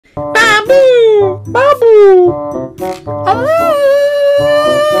Babu! Babu!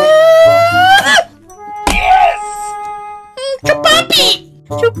 Yes! Chupapi!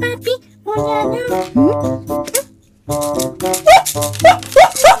 Chupapi!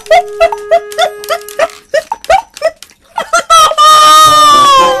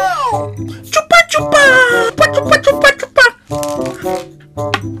 Chupa chupa! Chupa chupa chupa!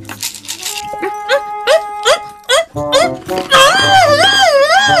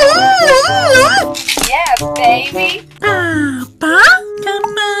 Yeah, baby. Papa,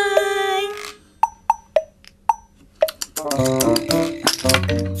 goodbye.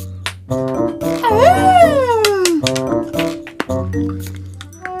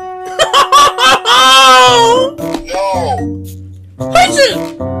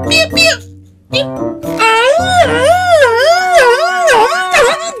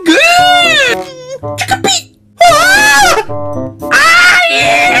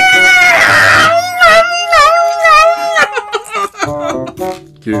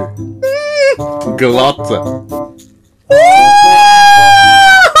 Glotze.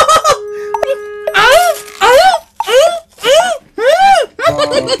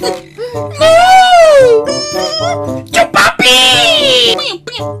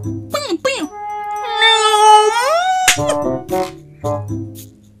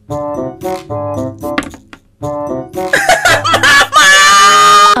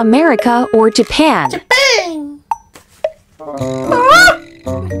 America or Japan?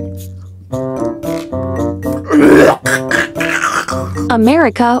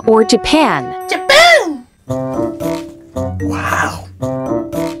 America or Japan? Japan! Wow!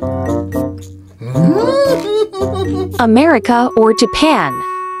 America or Japan?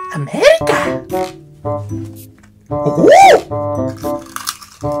 America! Oh!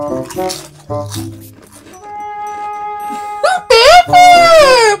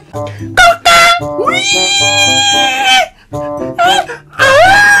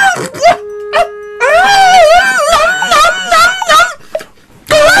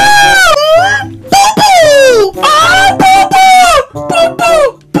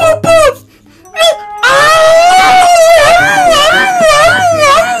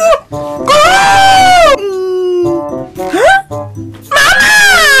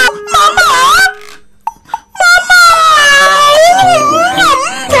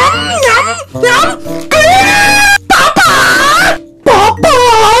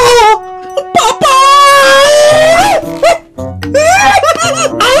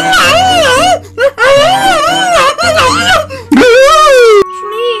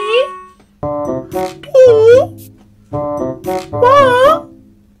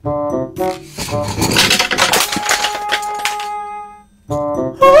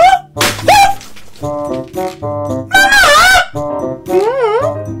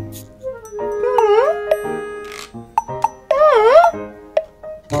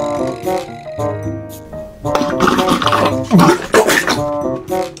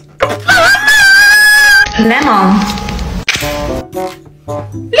 Lemon.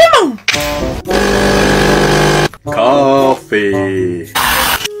 Lemon! Coffee.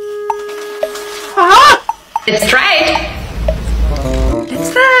 It's right.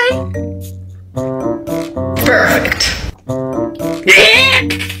 That's right! Perfect.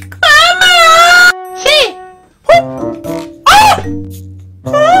 Mama! See! Oh!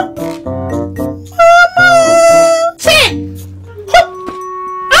 Mama! See!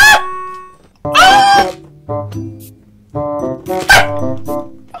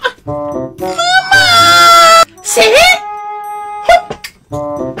 Mama! See?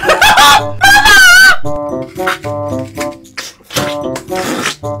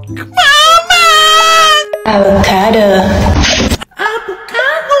 Avocado.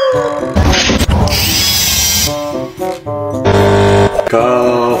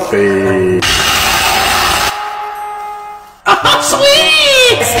 Coffee.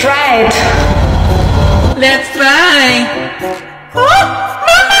 Sweet! It's right. Let's try! Oh,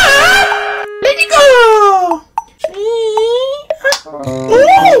 Mama! Let it go! 3,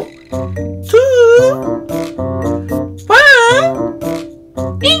 2, 1.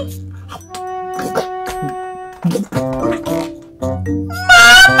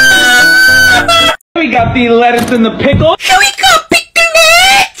 Mama! We got the lettuce and the pickle. Here we go, pick the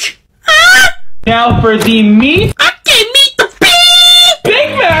meat! Now for the meat. Okay, meet the pig!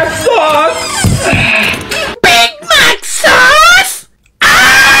 Big Mac sauce. Big Mac sauce!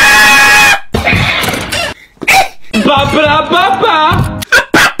 Ba-ba-da-ba-ba.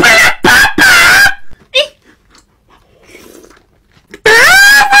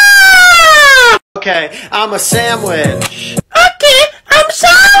 Okay, I'm a sandwich. Okay, I'm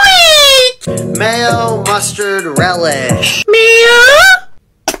sorry! mustard relish. Meow.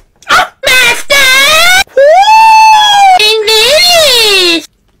 Oh, master. Woo! English.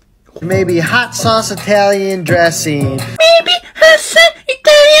 Maybe hot sauce Italian dressing. Maybe some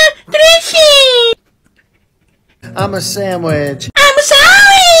Italian dressing. I'm a sandwich. I'm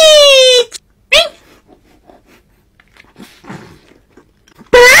sorry.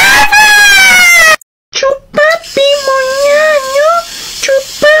 Bravo! Chupapi moñaño,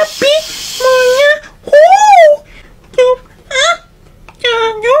 chupapi moña. Oh,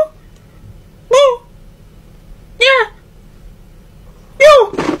 chupaño. Oh, yeah. Yo.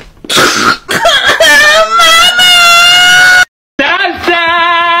 Mama. Salsa!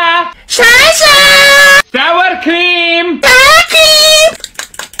 Salsa. Sour cream! Taki.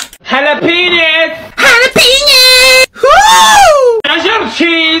 Jalapenos! Jalapeno. Woo! Cheddar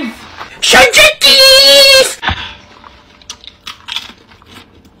cheese! Shunjikis.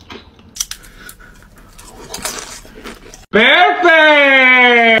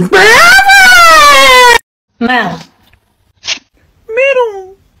 Perfect! Bravo! Mel.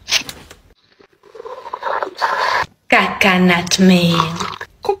 Middle. Coconut milk.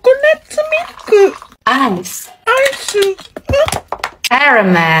 Coconut milk. Ice. Ice.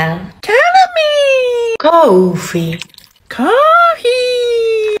 Caramel. Caramel. Coffee.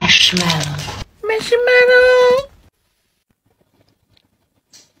 Coffee. Marshmallow. Marshmallow.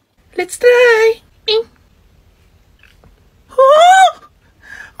 Let's try. Oh,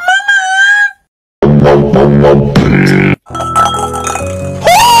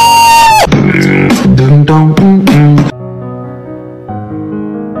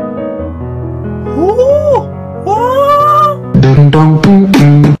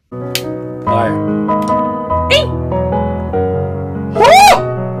 Fire.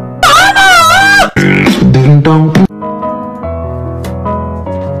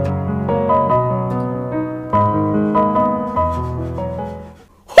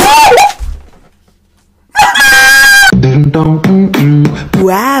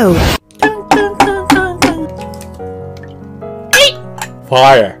 Wow.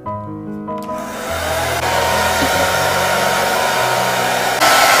 Fire.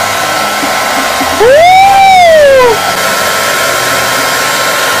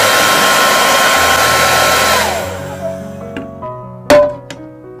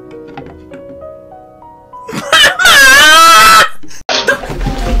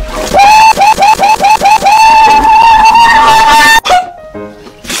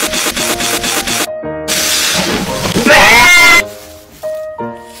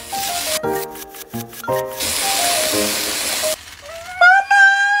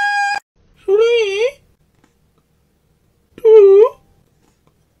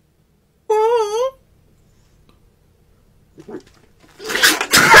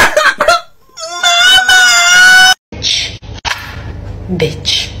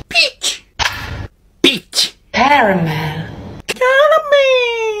 Bitch. peach. Peach. Caramel.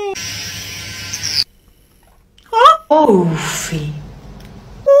 Caramel. Coffee.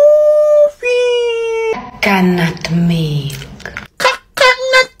 Coffee. Coconut milk.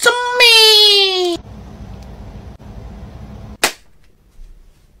 Coconut milk.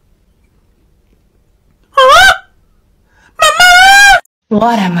 Huh? Mama.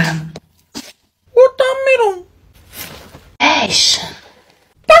 Watermelon. Watermelon. Passion.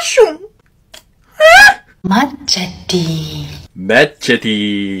 Passion. Huh? Matcha tea.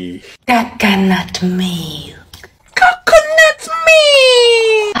 Machete. Coconut milk. Coconut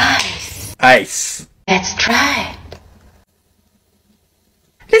milk. Ice. Ice. Let's try it.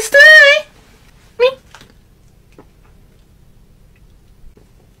 Let's try. Me.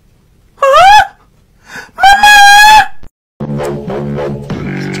 Huh?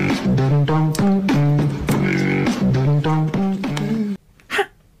 Mama.